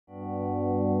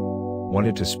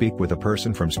Wanted to speak with a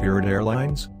person from Spirit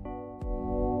Airlines?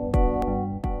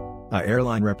 A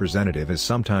airline representative is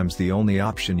sometimes the only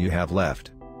option you have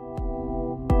left.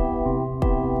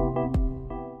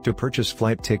 To purchase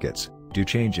flight tickets, do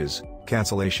changes,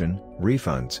 cancellation,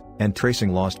 refunds, and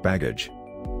tracing lost baggage.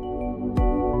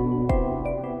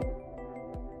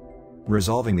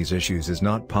 Resolving these issues is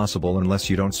not possible unless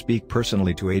you don't speak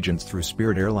personally to agents through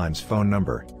Spirit Airlines phone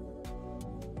number.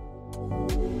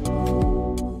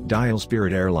 Dial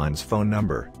Spirit Airlines phone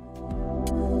number.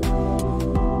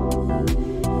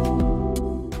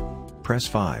 Press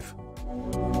 5.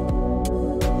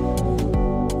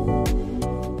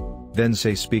 Then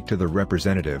say speak to the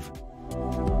representative.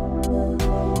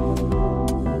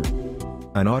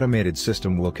 An automated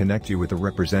system will connect you with the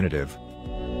representative.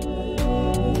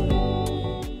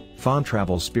 Phone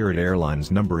Travel Spirit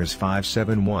Airlines number is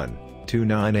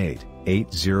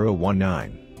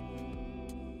 571-298-8019.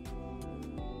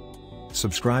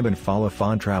 Subscribe and follow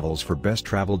Phone Travels for best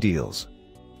travel deals.